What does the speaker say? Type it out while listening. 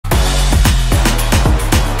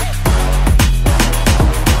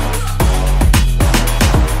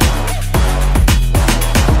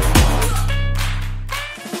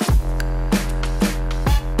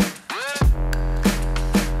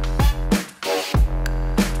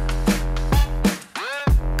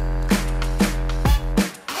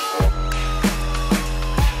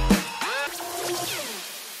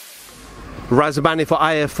Razabani for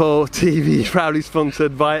IFO TV, proudly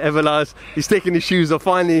sponsored by Everlast. He's taking his shoes off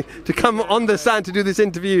finally to come on the sand to do this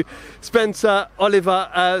interview. Spencer,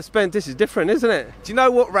 Oliver, Spence, this is different, isn't it? Do you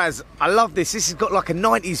know what, Raz? I love this. This has got like a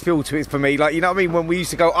 90s feel to it for me. Like, you know what I mean? When we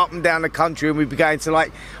used to go up and down the country and we'd be going to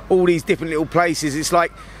like all these different little places, it's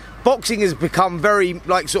like boxing has become very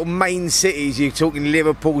like sort of main cities. You're talking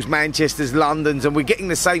Liverpool's, Manchester's, London's, and we're getting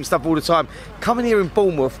the same stuff all the time. Coming here in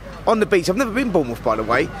Bournemouth on the beach. I've never been Bournemouth, by the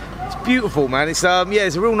way. It's beautiful, man. It's yeah,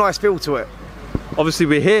 it's a real nice feel to it. Obviously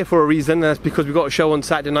we're here for a reason, and that's because we've got a show on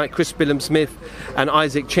Saturday night. Chris Billam-Smith and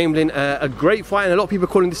Isaac Chamberlain, a great fight, and a lot of people are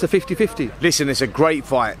calling this a 50-50. Listen, it's a great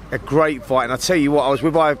fight, and I tell you what, I was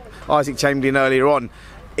with Isaac Chamberlain earlier on.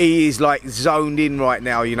 He is like zoned in right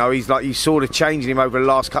now, you know. He's like, you saw the change in him over the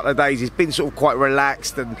last couple of days. He's been sort of quite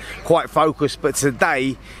relaxed and quite focused, but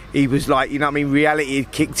today he was like, you know what I mean, reality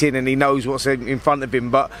had kicked in and he knows what's in front of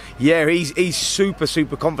him. But yeah, he's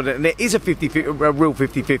super confident, and it is a real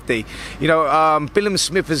 50-50. You know,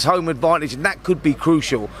 Billam-Smith has home advantage, and that could be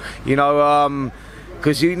crucial, you know,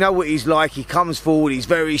 because you know what he's like. He comes forward, he's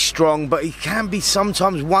very strong, but he can be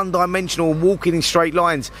sometimes one-dimensional and walking in straight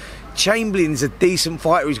lines. Chamberlain's a decent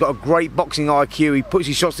fighter. He's got a great boxing IQ. He puts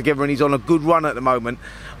his shots together and he's on a good run at the moment.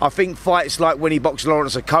 I think fights like when he boxed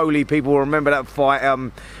Lawrence OKOLIE, people will remember that fight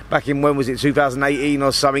back in, when was it, 2018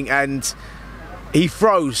 or something, and he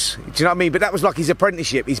froze. Do you know what I mean? But that was like his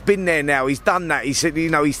apprenticeship. He's been there now. He's done that. He said, you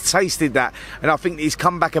know, he's tasted that, and I think he's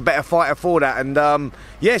come back a better fighter for that. And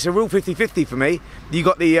yeah, it's a real 50-50 for me. You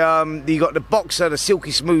got the boxer, the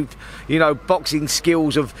silky smooth, you know, boxing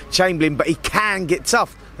skills of Chamberlain, but he can get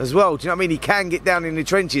tough as well. Do you know what I mean? He can get down in the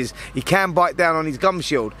trenches. He can bite down on his gum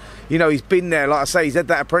shield. You know, he's been there. Like I say, he's had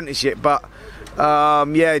that apprenticeship. But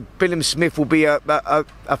yeah, Billam-Smith will be a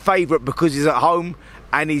favourite because he's at home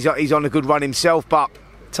and he's on a good run himself. But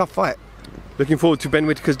tough fight. Looking forward to Ben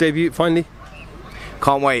Whittaker's debut finally.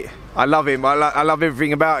 Can't wait. I love him. I love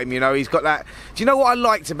everything about him. You know, he's got that. Do you know what I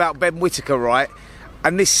liked about Ben Whittaker, right?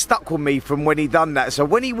 And this stuck with me from when he done that. So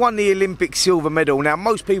when he won the Olympic silver medal, now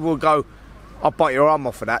most people would go, I'll bite your arm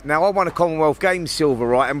off for that. Now, I won a Commonwealth Games silver,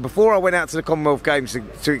 right? And before I went out to the Commonwealth Games,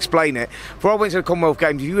 to explain it, before I went to the Commonwealth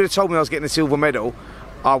Games, if you would have told me I was getting a silver medal,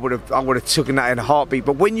 I would have taken that in a heartbeat.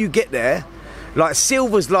 But when you get there, like,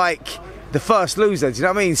 silver's like the first loser. Do you know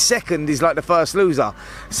what I mean? Second is like the first loser.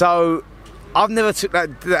 So I've never took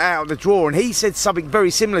that out of the draw, and he said something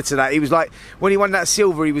very similar to that. He was like, when he won that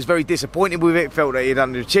silver, he was very disappointed with it, felt that he'd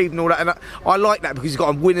underachieved and all that. And I like that because he's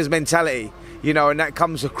got a winner's mentality. You know, and that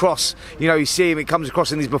comes across, you know, you see him, it comes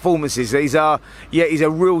across in his performances. He's a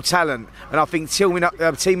real talent, and I think teaming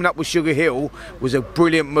up with Sugar Hill was a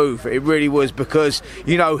brilliant move. It really was, because,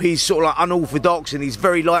 you know, he's sort of like unorthodox and he's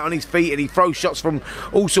very light on his feet and he throws shots from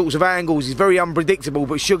all sorts of angles. He's very unpredictable,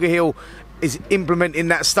 but Sugar Hill is implementing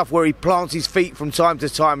that stuff where he plants his feet from time to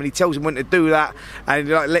time and he tells him when to do that, and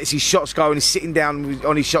he, like, lets his shots go, and he's sitting down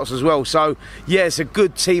on his shots as well. So yeah, it's a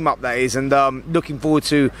good team up, that is, and looking forward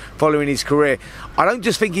to following his career. I don't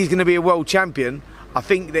just think he's going to be a world champion, I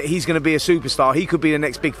think that he's going to be a superstar. He could be the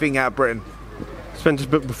next big thing out of Britain. Spencer,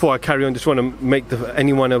 but before I carry on, just want to make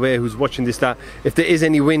anyone aware who's watching this that if there is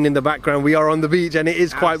any wind in the background, we are on the beach and it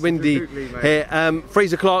is quite windy here.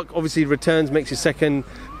 Fraser Clark obviously returns, makes his second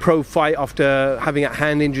pro fight after having a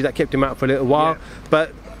hand injury that kept him out for a little while. Yeah.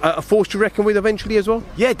 But a force to reckon with eventually as well?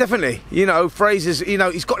 Yeah, definitely. You know, Fraser's, you know,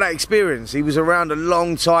 he's got that experience. He was around a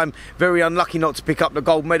long time. Very unlucky not to pick up the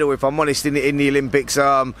gold medal, if I'm honest, in the Olympics.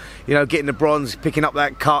 You know, getting the bronze, picking up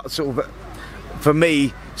that cut, sort of, for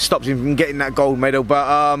me, stops him from getting that gold medal.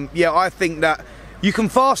 But yeah, I think that you can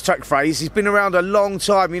fast track Fraser. He's been around a long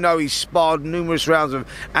time. You know, he's sparred numerous rounds of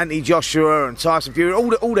Anthony Joshua and Tyson Fury,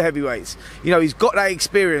 all the heavyweights. You know, he's got that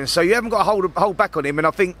experience, so you haven't got to hold back on him. And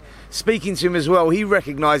I think, speaking to him as well, he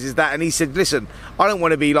recognises that, and he said, listen, I don't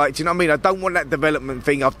want to be like, do you know what I mean? I don't want that development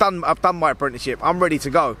thing. I've done my apprenticeship. I'm ready to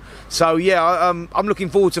go. So yeah, I'm looking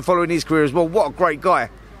forward to following his career as well. What a great guy.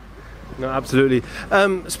 No, absolutely.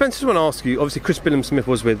 Spencer, I just want to ask you, obviously Chris Billam-Smith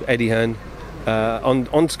was with Eddie Hearn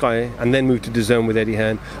on Sky, and then moved to DAZN with Eddie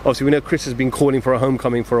Hearn. Obviously we know Chris has been calling for a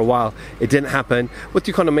homecoming for a while. It didn't happen. What do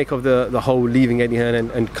you kind of make of the whole leaving Eddie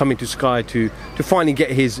Hearn and coming to Sky to finally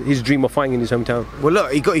get his dream of fighting in his hometown? Well,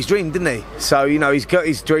 look, he got his dream, didn't he? So, you know, he's got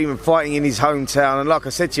his dream of fighting in his hometown, and like I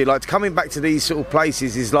said to you, like, coming back to these sort of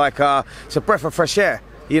places is like it's a breath of fresh air.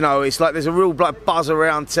 You know, it's like there's a real like buzz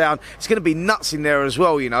around town. It's going to be nuts in there as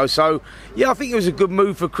well, you know. So, yeah, I think it was a good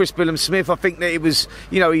move for Chris Billam-Smith. I think that it was,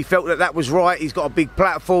 you know, he felt that that was right. He's got a big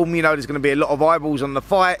platform, you know, there's going to be a lot of eyeballs on the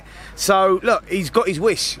fight. So, look, he's got his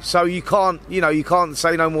wish. So you can't, you know, you can't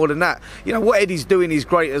say no more than that. You know, what Eddie's doing is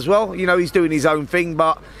great as well. You know, he's doing his own thing,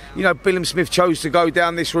 but, you know, Billam-Smith chose to go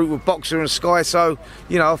down this route with Boxer and Sky. So,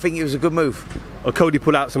 you know, I think it was a good move. OKOLIE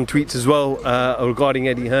put out some tweets as well regarding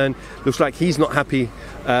Eddie Hearn. Looks like he's not happy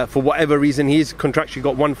for whatever reason. He's contractually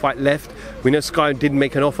got one fight left. We know Sky did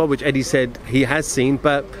make an offer, which Eddie said he has seen,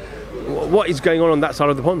 but what is going on that side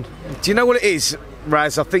of the pond? Do you know what it is,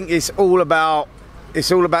 Raz? I think it's all about like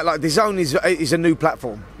DAZN is a new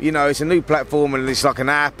platform. You know, it's a new platform and it's like an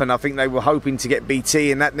app, and I think they were hoping to get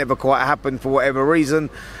BT and that never quite happened for whatever reason,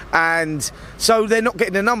 and so they're not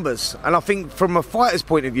getting the numbers. And I think from a fighter's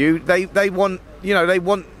point of view, they want, you know, they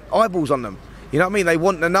want eyeballs on them. You know what I mean? They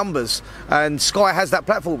want the numbers, and Sky has that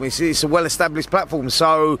platform. It's a well-established platform,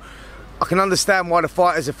 so I can understand why the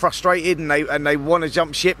fighters are frustrated and they want to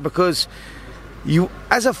jump ship, because you,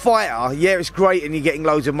 as a fighter, yeah, it's great and you're getting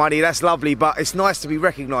loads of money, that's lovely, but it's nice to be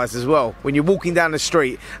recognised as well. When you're walking down the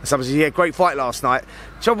street and someone says, yeah, great fight last night.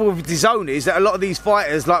 The trouble with DAZN is that a lot of these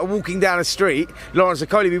fighters, like walking down the street, Lawrence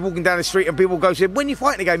OKOLIE be walking down the street and people go, when you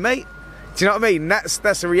fighting again, mate? Do you know what I mean? That's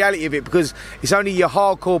the reality of it, because it's only your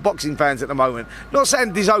hardcore boxing fans at the moment. Not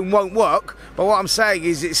saying DAZN won't work, but what I'm saying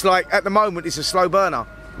is it's like, at the moment, it's a slow burner.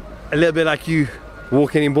 A little bit like you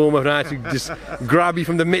walking in Bournemouth, and I had to just grab you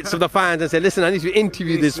from the midst of the fans and say, listen, I need to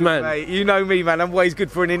interview this man. Mate, you know me, man, I'm always good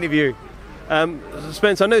for an interview.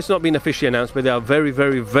 Spence, I know it's not been officially announced, but there are very,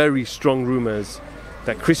 very, very strong rumours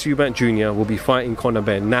that Chris Eubank Jr. will be fighting Conor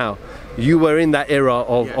Benn. Now, you were in that era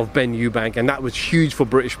of Ben Eubank, and that was huge for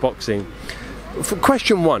British boxing. For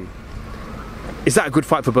question one, is that a good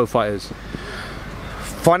fight for both fighters?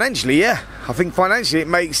 Financially, yeah. I think financially it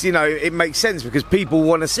makes, you know, it makes sense, because people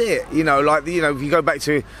want to see it. You know, like, you know, if you go back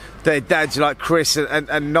to their dads like Chris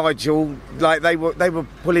and Nigel, like they were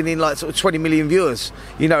pulling in like sort of 20 million viewers.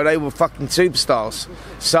 You know, they were fucking superstars.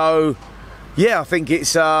 So yeah, I think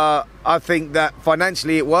it's I think that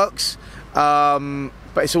financially it works.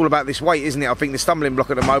 But it's all about this weight, isn't it? I think the stumbling block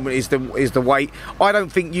at the moment is the weight. I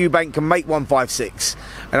don't think Eubank can make 156,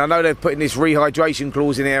 and I know they're putting this rehydration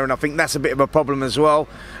clause in here, and I think that's a bit of a problem as well.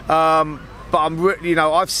 But you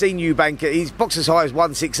know, I've seen Eubank. He's boxed as high as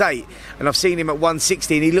 168, and I've seen him at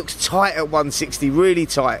 160, and he looks tight at 160, really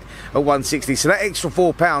tight at 160. So that extra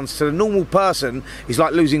 4 pounds to the normal person is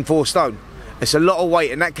like losing 4 stone. It's a lot of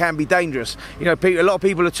weight, and that can be dangerous. You know, a lot of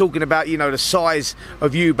people are talking about, you know, the size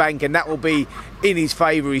of Eubank, and that will be in his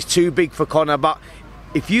favour. He's too big for Conor, but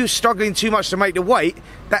if you're struggling too much to make the weight,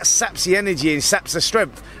 that saps the energy and saps the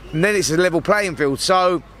strength, and then it's a level playing field.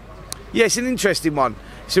 So, yeah, it's an interesting one.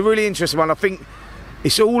 It's a really interesting one. I think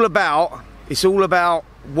it's all about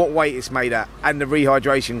what weight it's made at and the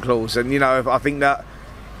rehydration clause. And, you know, I think that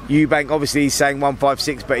Eubank, obviously he's saying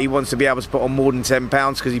 156, but he wants to be able to put on more than 10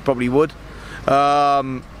 pounds, because he probably would.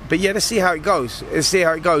 But yeah, let's see how it goes.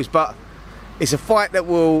 But it's a fight that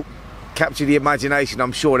will capture the imagination,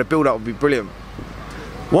 I'm sure. The build-up will be brilliant.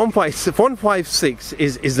 156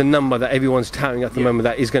 is the number that everyone's touting at the moment.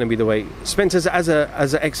 That is going to be the weight. Spencer, as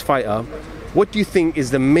an ex-fighter, what do you think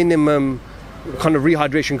is the minimum kind of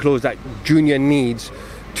rehydration clause that Junior needs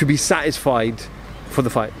to be satisfied for the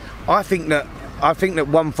fight? I think that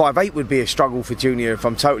 158 would be a struggle for Junior, if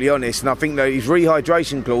I'm totally honest. And I think that his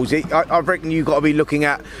rehydration clause, I reckon you've got to be looking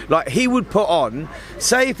at, like, he would put on,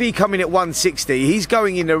 say if he come in at 160, he's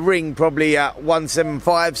going in the ring probably at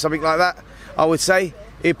 175, something like that, I would say.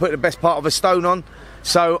 He'd put the best part of a stone on.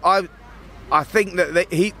 So I think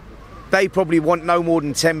that they probably want no more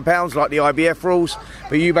than 10 pounds, like the IBF rules.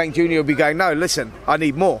 But Eubank Jr. will be going, no, listen, I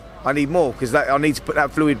need more, because I need to put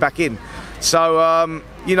that fluid back in. So,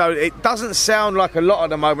 you know, it doesn't sound like a lot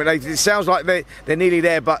at the moment. It sounds like they're nearly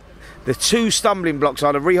there, but the two stumbling blocks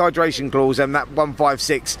are the rehydration clause and that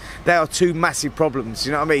 156. They are two massive problems,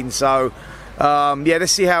 you know what I mean? So, yeah,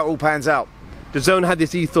 let's see how it all pans out. DAZN had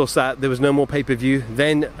this ethos that there was no more pay-per-view.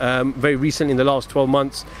 Then, very recently, in the last 12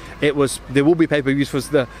 months, there will be pay-per-views for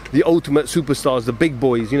the ultimate superstars, the big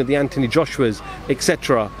boys, you know, the Anthony Joshuas,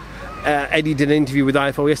 etc. Eddie did an interview with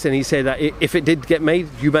IFL yesterday, and he said that if it did get made,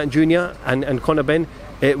 Eubank Jr. and Conor Benn,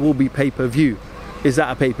 it will be pay-per-view. Is that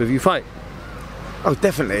a pay-per-view fight? Oh,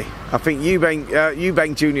 definitely. I think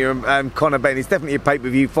Eubank Jr. and Conor Benn is definitely a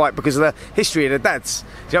pay-per-view fight because of the history of the dads. Do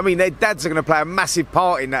you know what I mean? Their dads are going to play a massive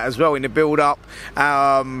part in that as well, in the build-up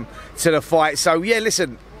to the fight. So, yeah,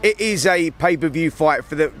 listen, it is a pay-per-view fight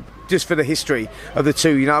just for the history of the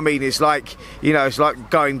two, you know what I mean? It's like, you know, it's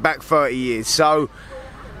like going back 30 years. So,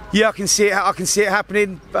 Yeah, I can see it. I can see it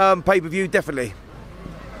happening. Pay-per-view, definitely.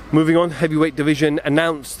 Moving on, heavyweight division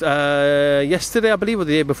announced yesterday, I believe, or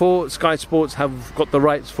the day before. Sky Sports have got the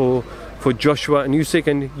rights for Joshua and Usyk,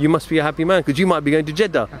 and you must be a happy man because you might be going to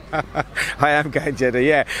Jeddah. I am going to Jeddah.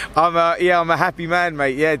 Yeah, I'm a happy man,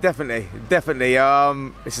 mate. Yeah, definitely.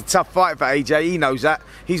 It's a tough fight for AJ. He knows that.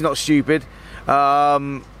 He's not stupid.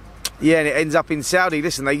 Yeah, and it ends up in Saudi.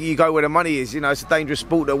 Listen, you go where the money is. You know, it's a dangerous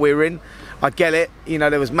sport that we're in. I get it. You know,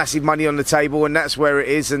 there was massive money on the table, and that's where it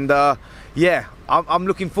is. And yeah, I'm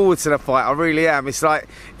looking forward to the fight. I really am.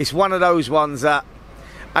 It's one of those ones that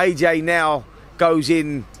AJ now goes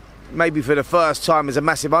in maybe for the first time as a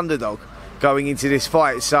massive underdog going into this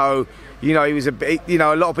fight. So, you know, he was a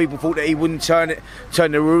lot of people thought that he wouldn't turn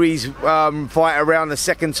the Ruiz fight around the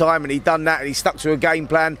second time, and he done that, and he stuck to a game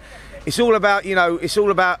plan. It's all about, you know,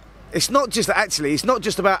 it's not just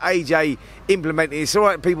about AJ implementing. It's all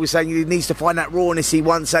right, people saying he needs to find that rawness he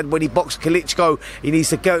once had when he boxed Klitschko. He needs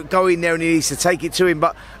to go in there and he needs to take it to him.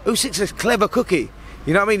 But Usyk's a clever cookie.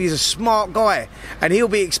 You know what I mean? He's a smart guy, and he'll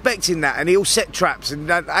be expecting that, and he'll set traps, and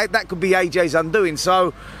that could be AJ's undoing.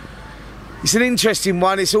 So it's an interesting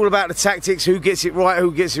one. It's all about the tactics, who gets it right,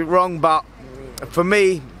 who gets it wrong. But for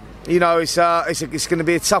me, you know, it's going to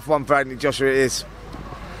be a tough one for Anthony Joshua. It is.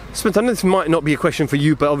 Spence, I know this might not be a question for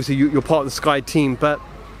you, but obviously you're part of the Sky team, but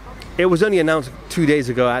it was only announced 2 days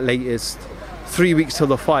ago at latest, 3 weeks till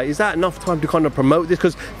the fight. Is that enough time to kind of promote this?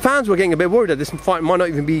 Because fans were getting a bit worried that this fight might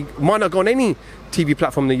not go on any TV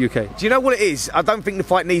platform in the UK. Do you know what it is? I don't think the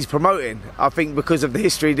fight needs promoting. I think because of the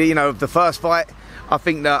history, you know, of the first fight, I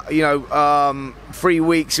think that, you know, 3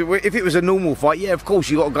 weeks, if it was a normal fight, yeah, of course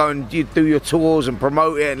you got to go and you do your tours and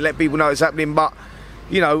promote it and let people know it's happening. But,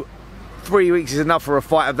 you know, 3 weeks is enough for a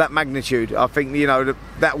fight of that magnitude. I think, you know,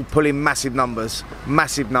 that will pull in massive numbers.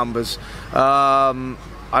 I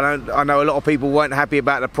know a lot of people weren't happy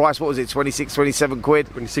about the price. What was it, 26, 27 quid?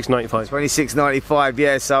 26.95. 26.95,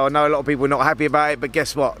 yeah. So I know a lot of people are not happy about it, but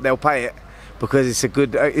guess what? They'll pay it because it's a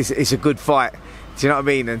good fight. Do you know what I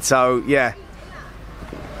mean? And so, yeah.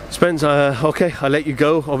 Spence, okay, I'll let you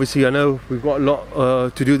go. Obviously, I know we've got a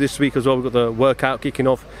lot to do this week as well. We've got the workout kicking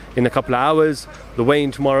off in a couple of hours, the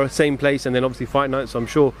weigh-in tomorrow, same place, and then obviously fight night, so I'm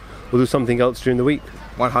sure we'll do something else during the week.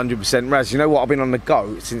 100%. Raz, you know what? I've been on the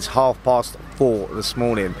go since 4:30 this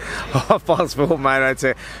morning. 4:30, man. I had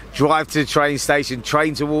to drive to the train station,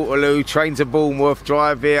 train to Waterloo, train to Bournemouth,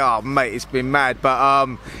 drive here. Oh, mate, it's been mad. But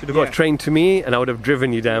you'd have got a train to me and I would have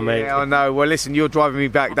driven you down, mate. Yeah, I know. Well, listen, you're driving me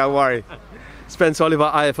back, don't worry. Spence Oliver,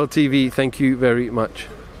 IFL TV, thank you very much.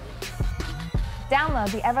 Download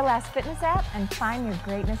the Everlast Fitness app and find your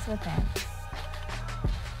greatness within.